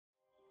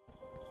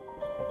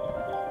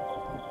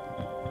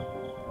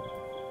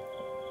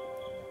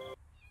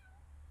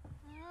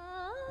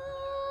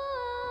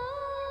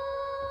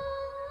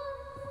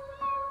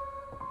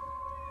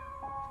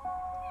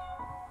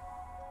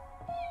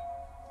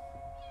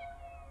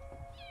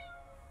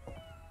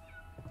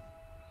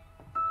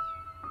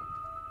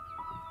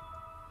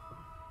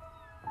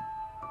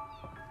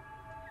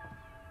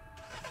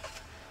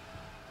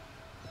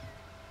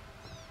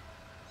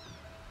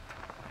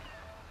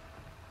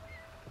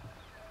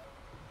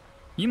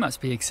You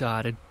must be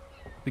excited.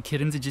 The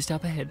kittens are just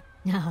up ahead.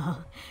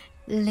 Oh,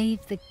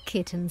 leave the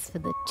kittens for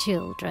the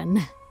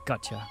children.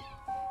 Gotcha.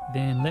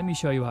 Then let me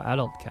show you our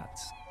adult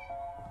cats.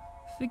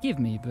 Forgive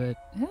me, but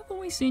haven't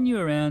we seen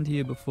you around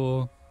here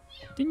before?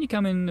 Didn't you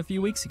come in a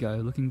few weeks ago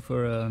looking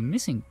for a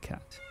missing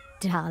cat?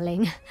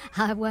 Darling,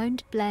 I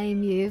won't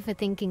blame you for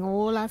thinking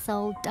all us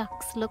old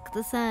ducks look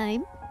the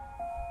same.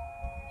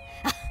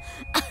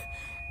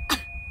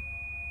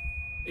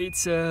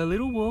 It's a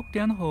little walk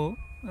down the hall.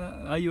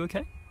 Are you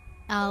okay?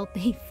 I'll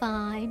be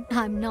fine.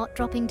 I'm not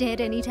dropping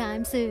dead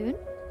anytime soon.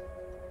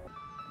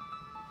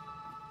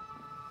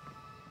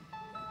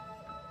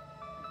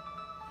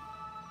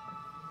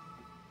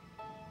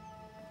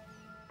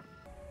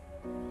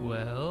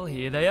 Well,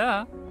 here they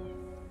are.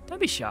 Don't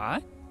be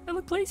shy. They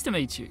look pleased to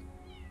meet you.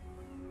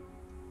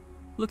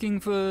 Looking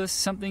for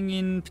something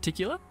in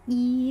particular?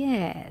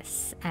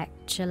 Yes,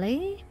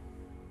 actually.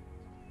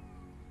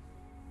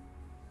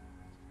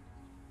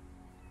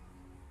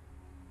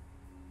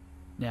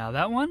 Now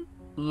that one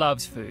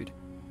loves food.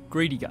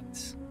 Greedy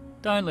guts.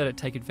 Don't let it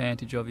take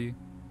advantage of you.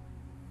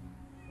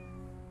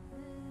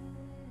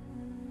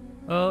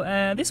 Oh,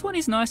 and this one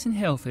is nice and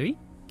healthy,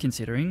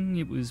 considering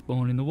it was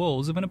born in the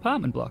walls of an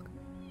apartment block.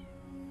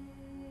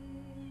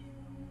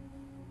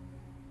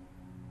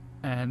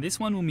 And this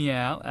one will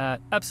meow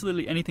at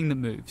absolutely anything that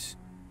moves.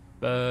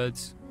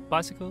 Birds,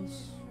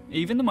 bicycles,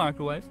 even the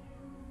microwave.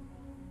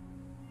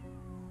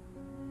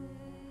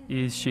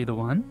 Is she the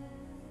one?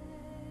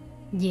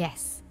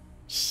 Yes,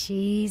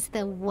 she's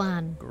the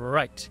one.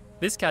 Great.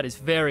 This cat is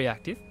very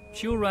active.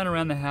 She'll run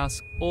around the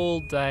house all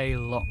day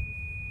long.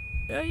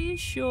 Are you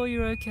sure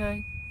you're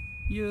okay?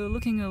 You're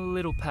looking a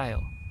little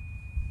pale.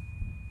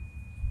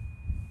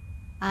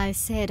 I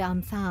said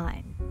I'm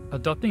fine.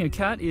 Adopting a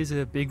cat is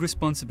a big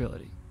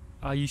responsibility.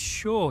 Are you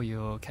sure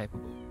you're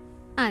capable?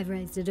 I've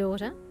raised a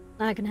daughter.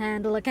 I can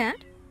handle a cat.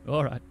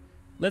 All right,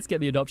 let's get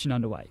the adoption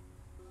underway.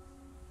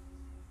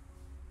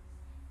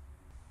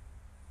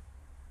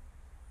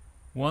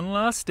 One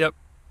last step.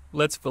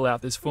 Let's fill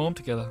out this form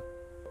together.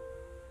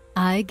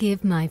 I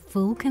give my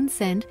full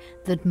consent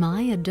that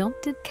my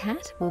adopted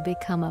cat will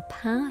become a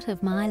part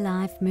of my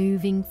life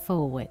moving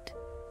forward.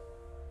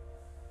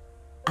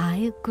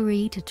 I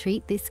agree to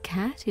treat this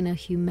cat in a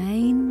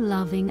humane,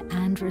 loving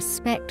and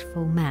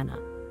respectful manner.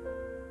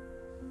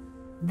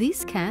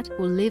 This cat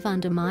will live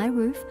under my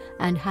roof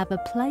and have a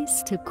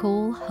place to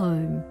call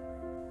home.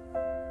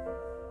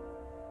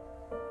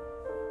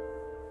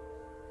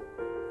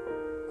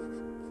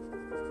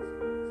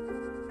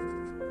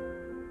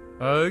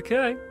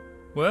 Okay,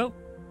 well,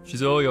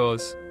 she's all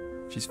yours.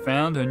 She's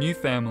found her new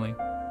family.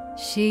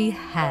 She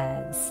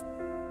has.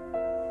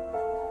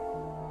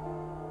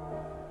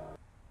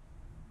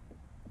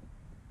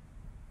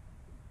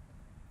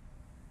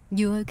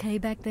 You okay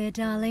back there,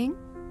 darling?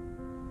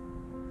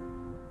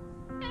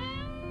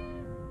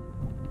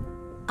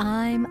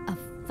 I'm a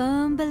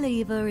firm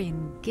believer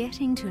in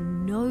getting to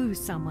know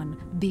someone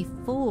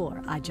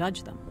before I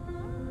judge them.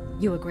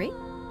 You agree?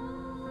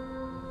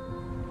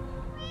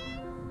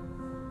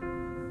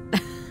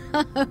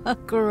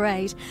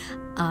 Great.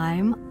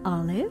 I'm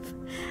Olive.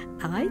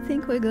 I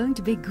think we're going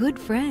to be good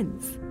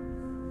friends.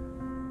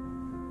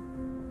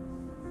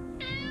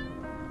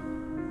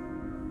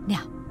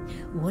 Now,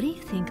 what do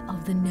you think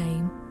of the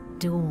name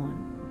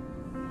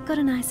Dawn? Got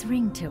a nice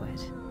ring to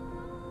it.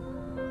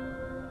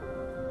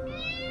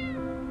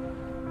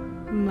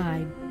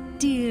 My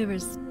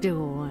dearest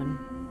Dawn.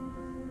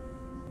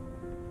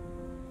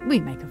 We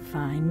make a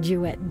fine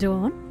duet,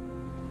 Dawn.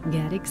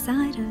 Get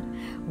excited.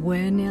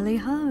 We're nearly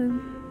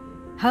home.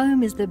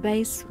 Home is the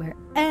base where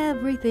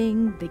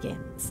everything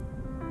begins.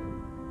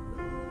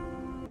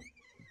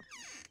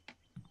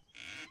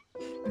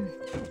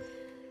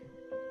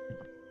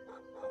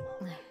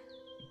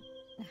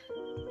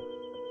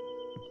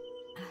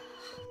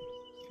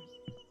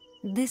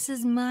 This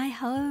is my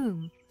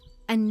home,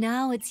 and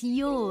now it's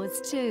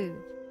yours too.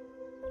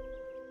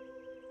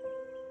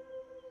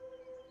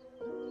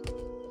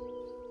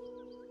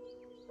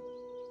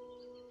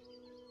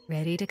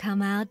 Ready to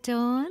come out,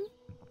 Dawn?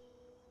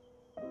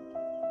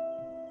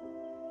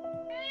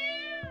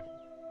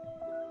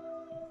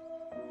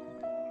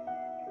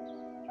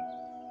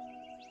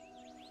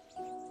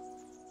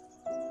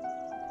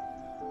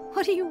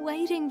 What are you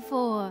waiting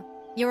for?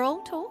 You're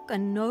all talk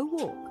and no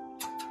walk.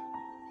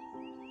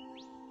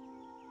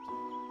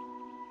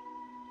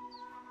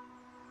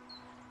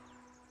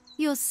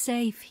 You're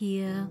safe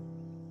here.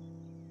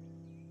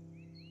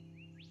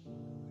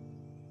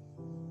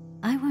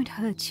 I won't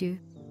hurt you.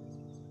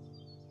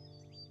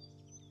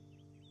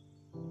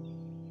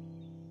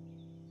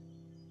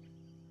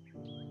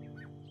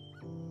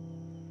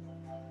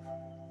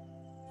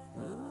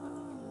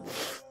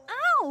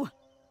 Ow!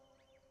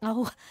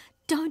 Oh,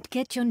 don't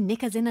get your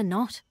knickers in a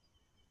knot.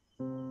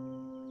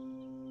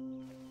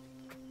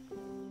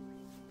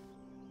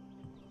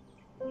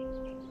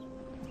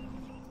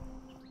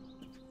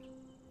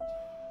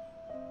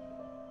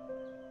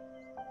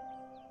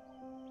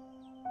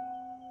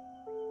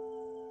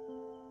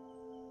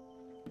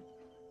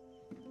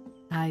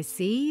 I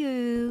see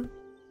you.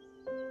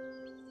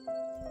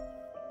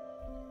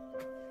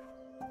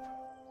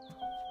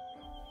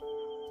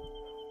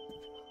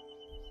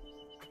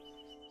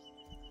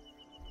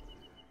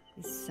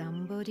 Is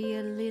somebody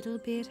a little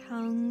bit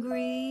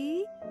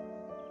hungry?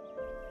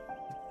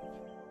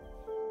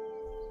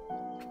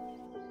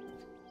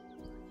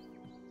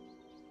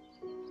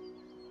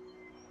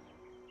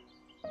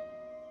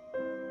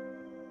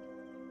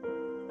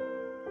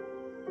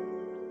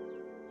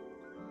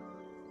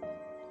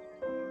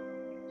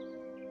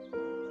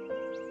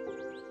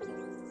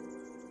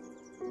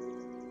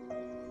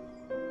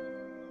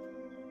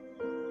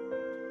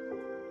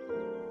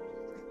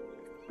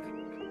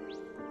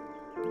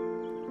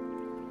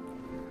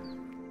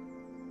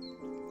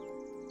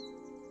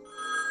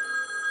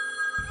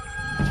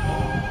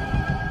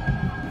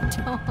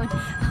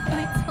 Dawn,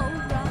 it's all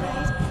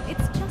right.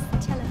 It's just the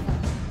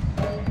telephone.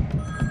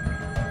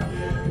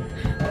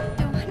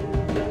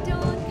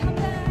 Dawn, come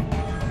back.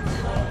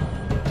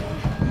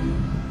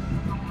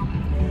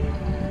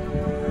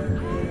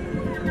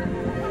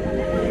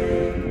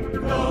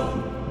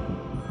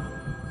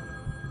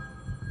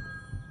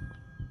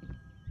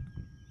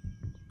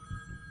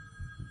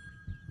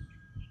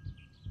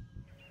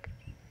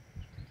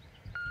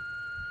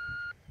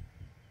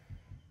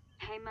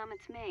 Hey Mum,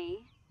 it's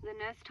me. The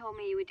nurse told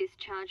me you were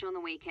discharged on the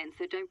weekend,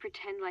 so don't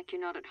pretend like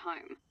you're not at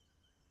home.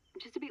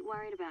 I'm just a bit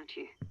worried about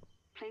you.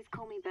 Please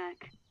call me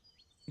back.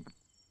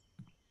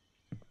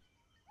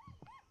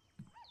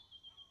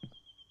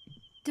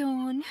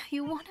 Dawn,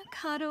 you want a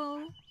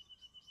cuddle?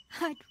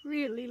 I'd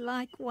really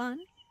like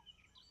one.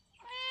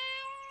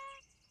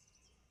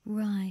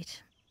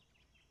 Right.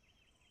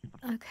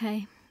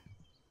 Okay.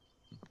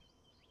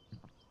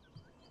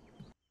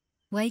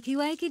 Wakey,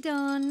 wakey,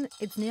 Dawn.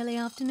 It's nearly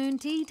afternoon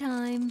tea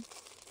time.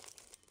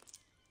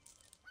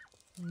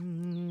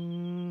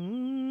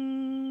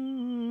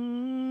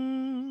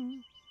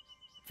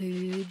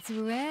 Food's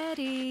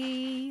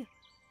ready.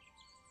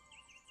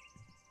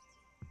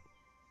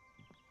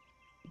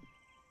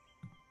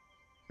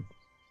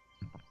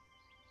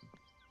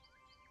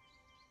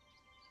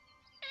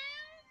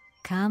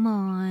 Come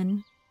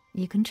on.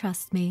 You can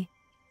trust me.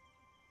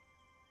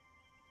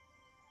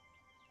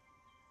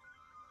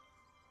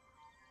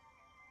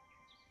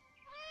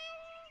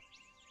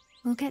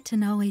 We'll get to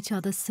know each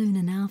other soon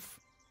enough.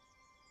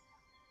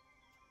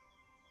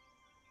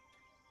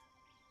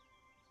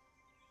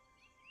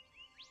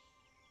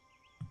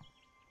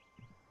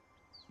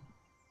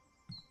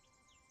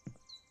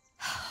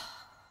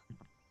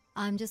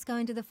 I'm just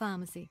going to the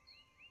pharmacy.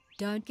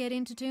 Don't get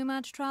into too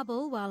much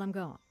trouble while I'm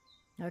gone.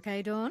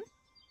 Okay, Dawn?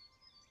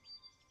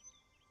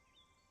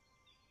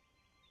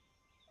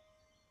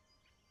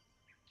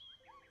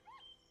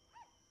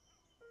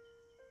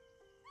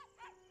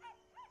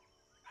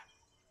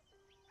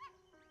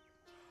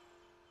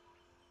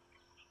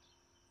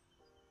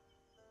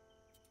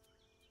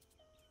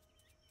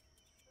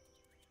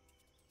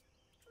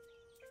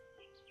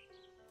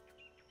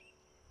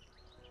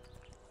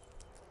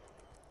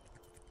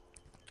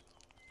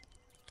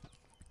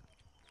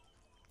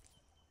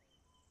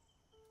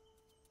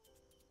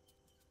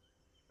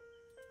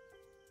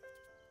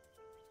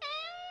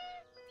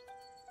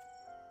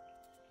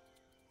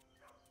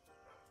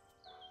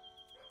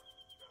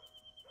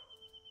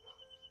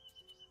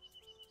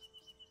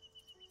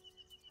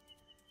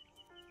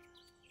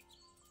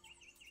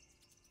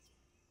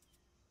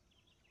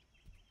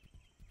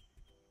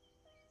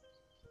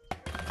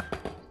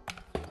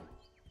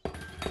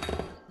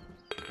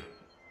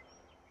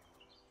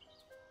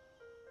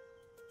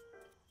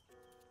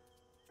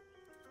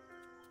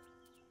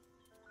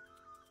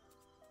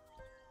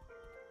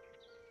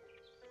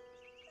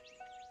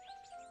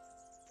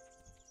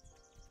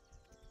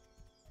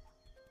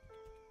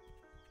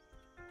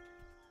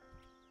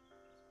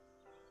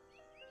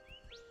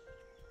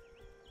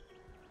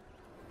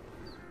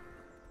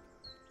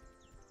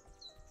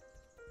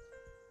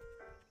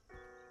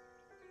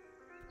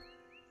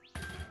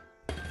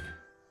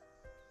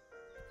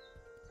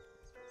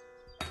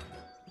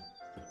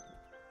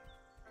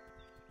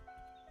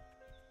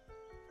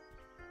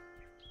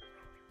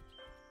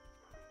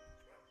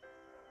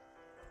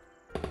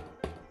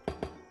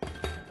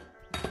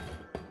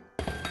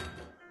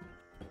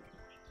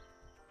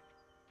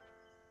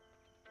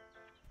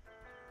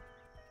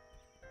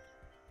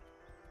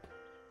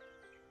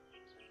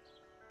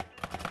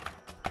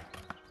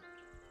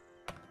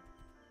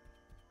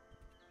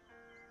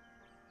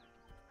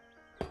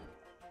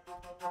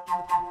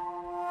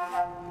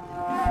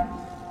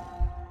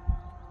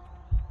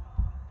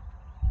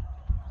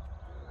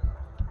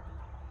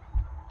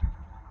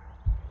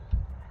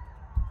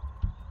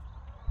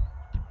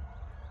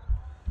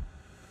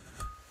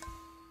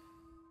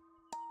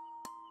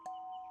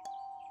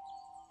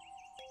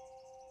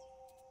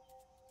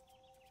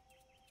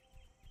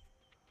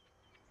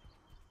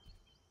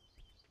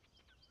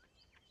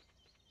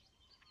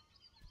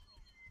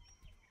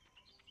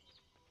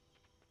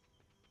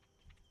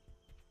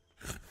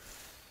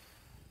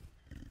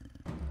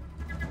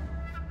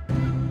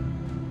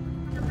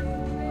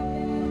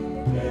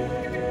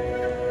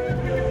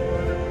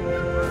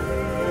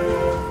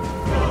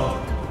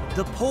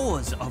 The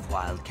paws of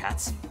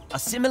wildcats are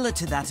similar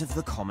to that of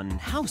the common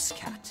house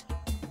cat.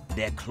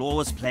 Their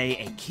claws play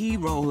a key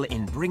role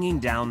in bringing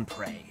down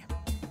prey.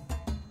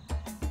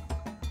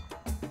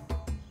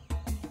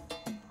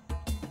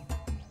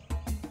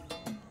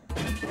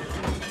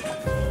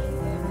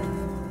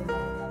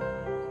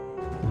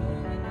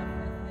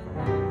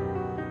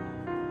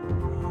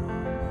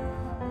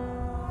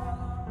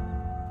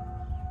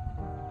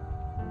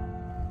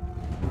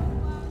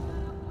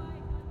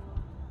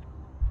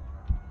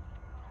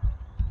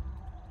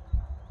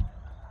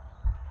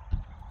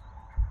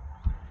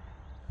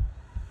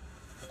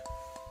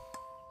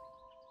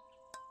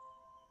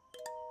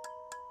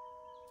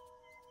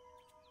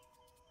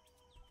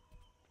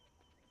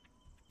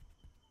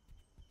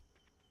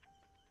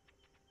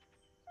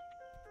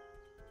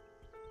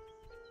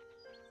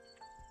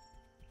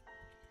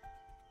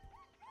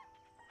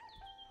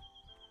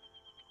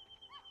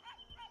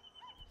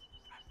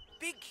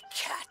 Big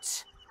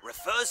cat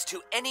refers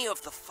to any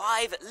of the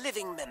 5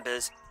 living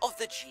members of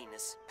the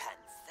genus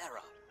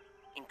Panthera,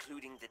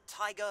 including the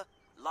tiger,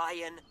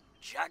 lion,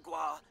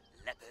 jaguar,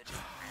 leopard,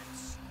 and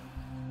snow.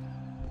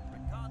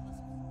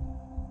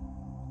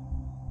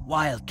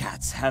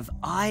 Wildcats have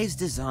eyes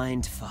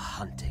designed for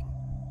hunting.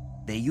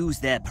 They use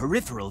their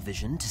peripheral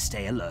vision to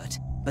stay alert,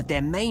 but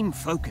their main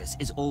focus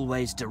is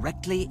always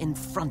directly in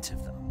front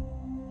of them.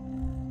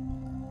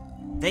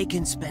 They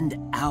can spend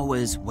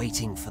hours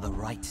waiting for the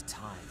right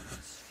time.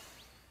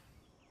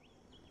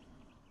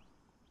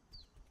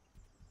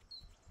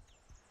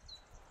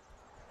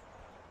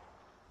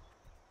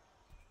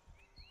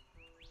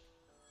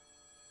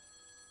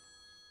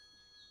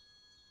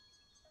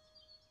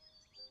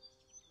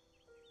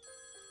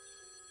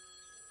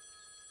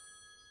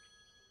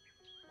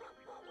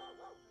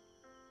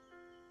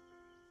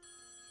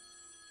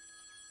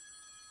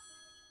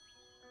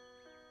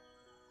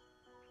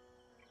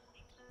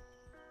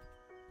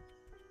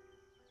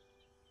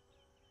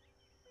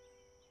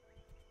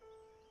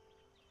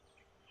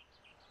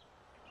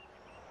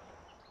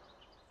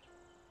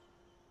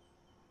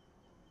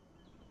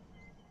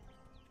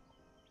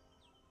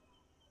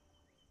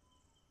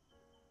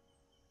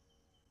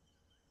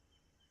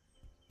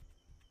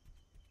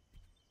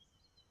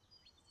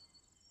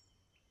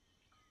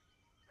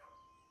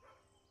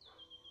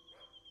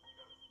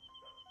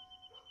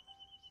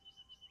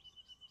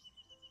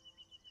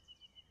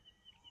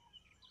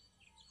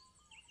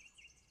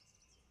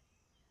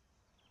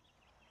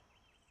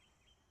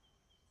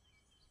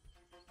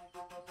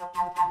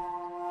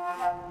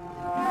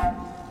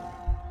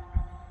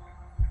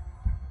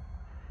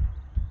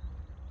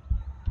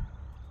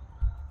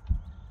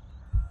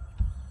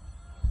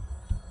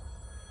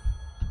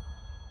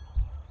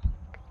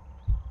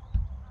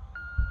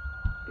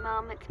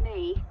 Mum, it's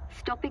me.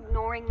 Stop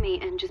ignoring me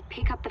and just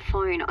pick up the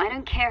phone. I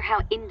don't care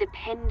how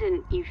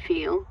independent you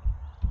feel.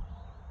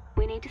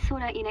 We need to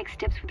sort out your next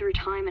steps with the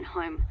retirement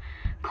home.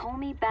 Call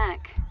me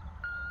back.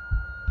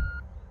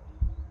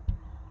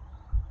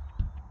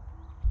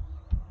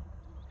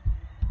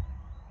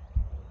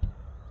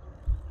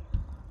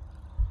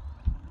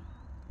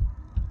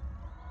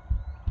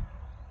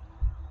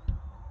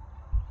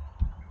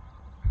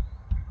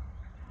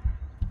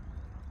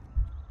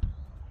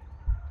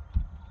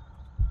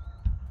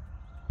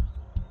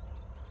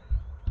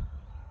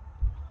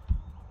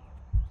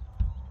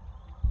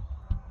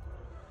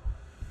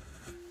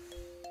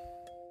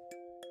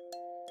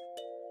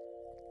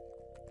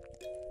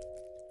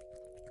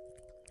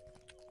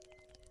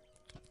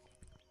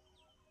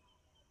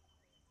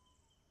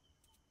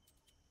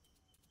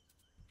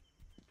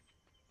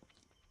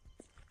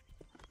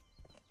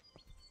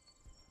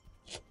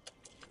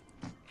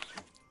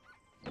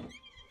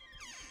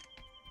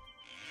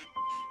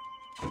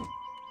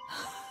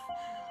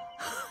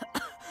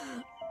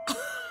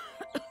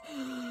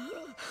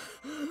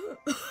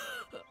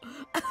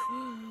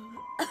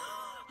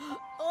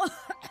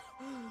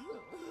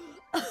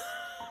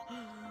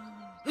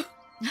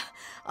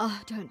 Oh,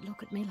 don't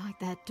look at me like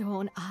that,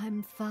 Dawn.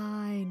 I'm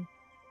fine.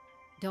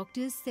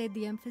 Doctors said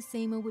the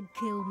emphysema would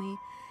kill me.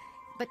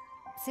 But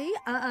see,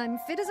 I'm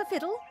fit as a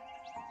fiddle.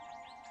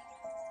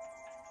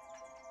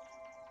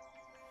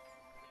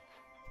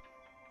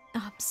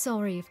 I'm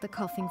sorry if the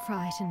coughing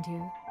frightened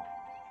you.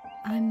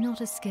 I'm not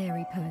a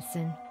scary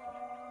person.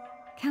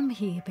 Come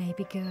here,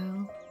 baby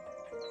girl.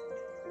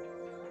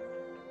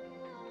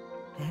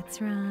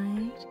 That's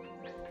right.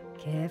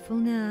 Careful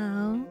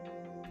now.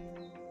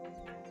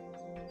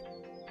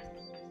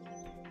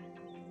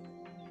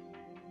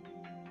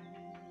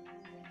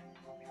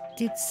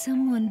 Did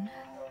someone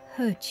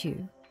hurt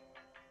you?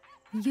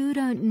 You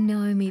don't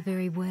know me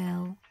very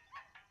well,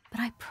 but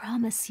I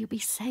promise you'll be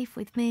safe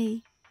with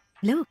me.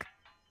 Look,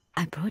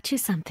 I brought you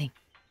something.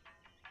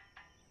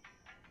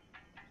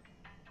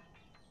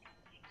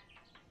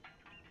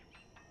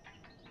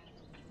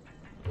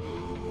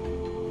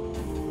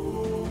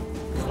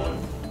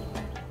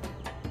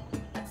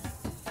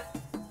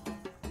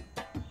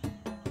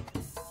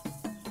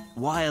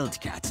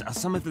 Wildcats are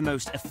some of the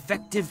most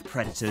effective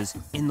predators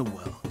in the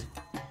world.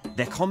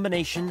 Their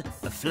combination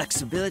of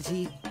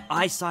flexibility,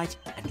 eyesight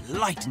and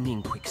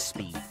lightning quick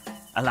speed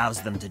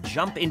allows them to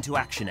jump into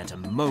action at a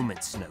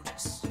moment's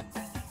notice.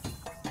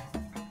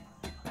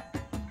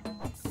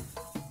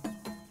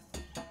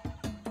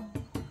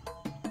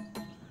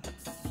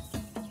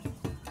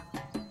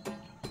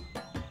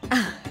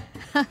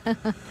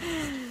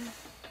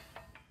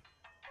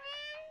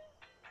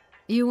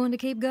 You want to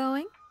keep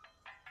going?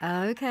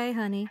 Okay,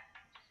 honey.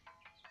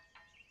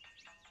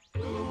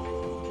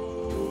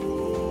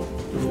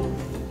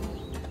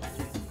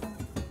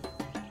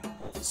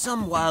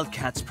 Some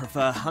wildcats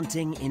prefer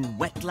hunting in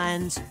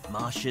wetlands,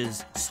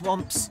 marshes,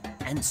 swamps,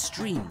 and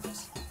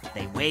streams.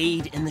 They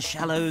wade in the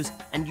shallows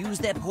and use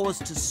their paws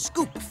to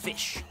scoop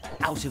fish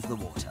out of the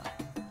water.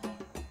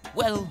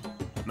 Well,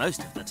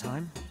 most of the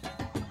time.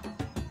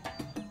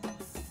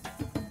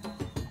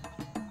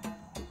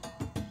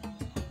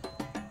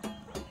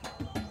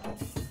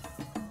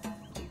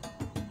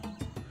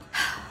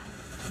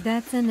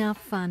 That's enough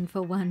fun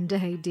for one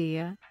day,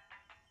 dear.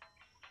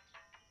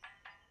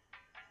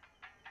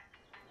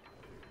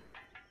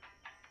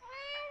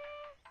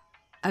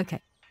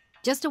 Okay,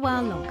 just a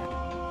while longer.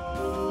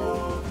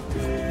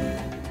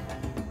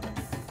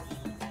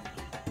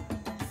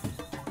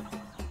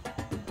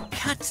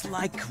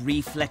 Cat-like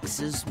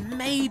reflexes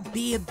may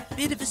be a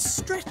bit of a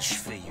stretch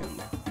for you.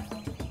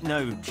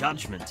 No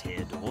judgment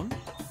here, Dawn.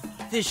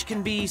 Fish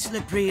can be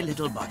slippery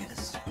little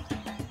buggers,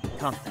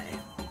 can't they?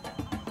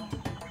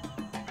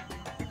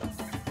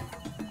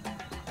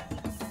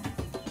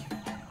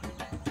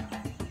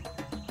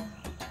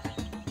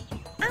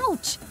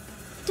 Ouch!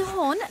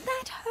 Dawn,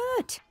 that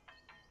hurt.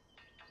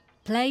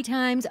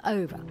 Playtime's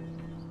over.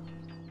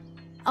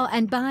 Oh,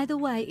 and by the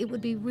way, it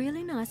would be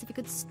really nice if you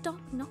could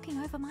stop knocking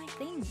over my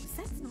things.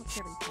 That's not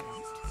very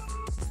polite.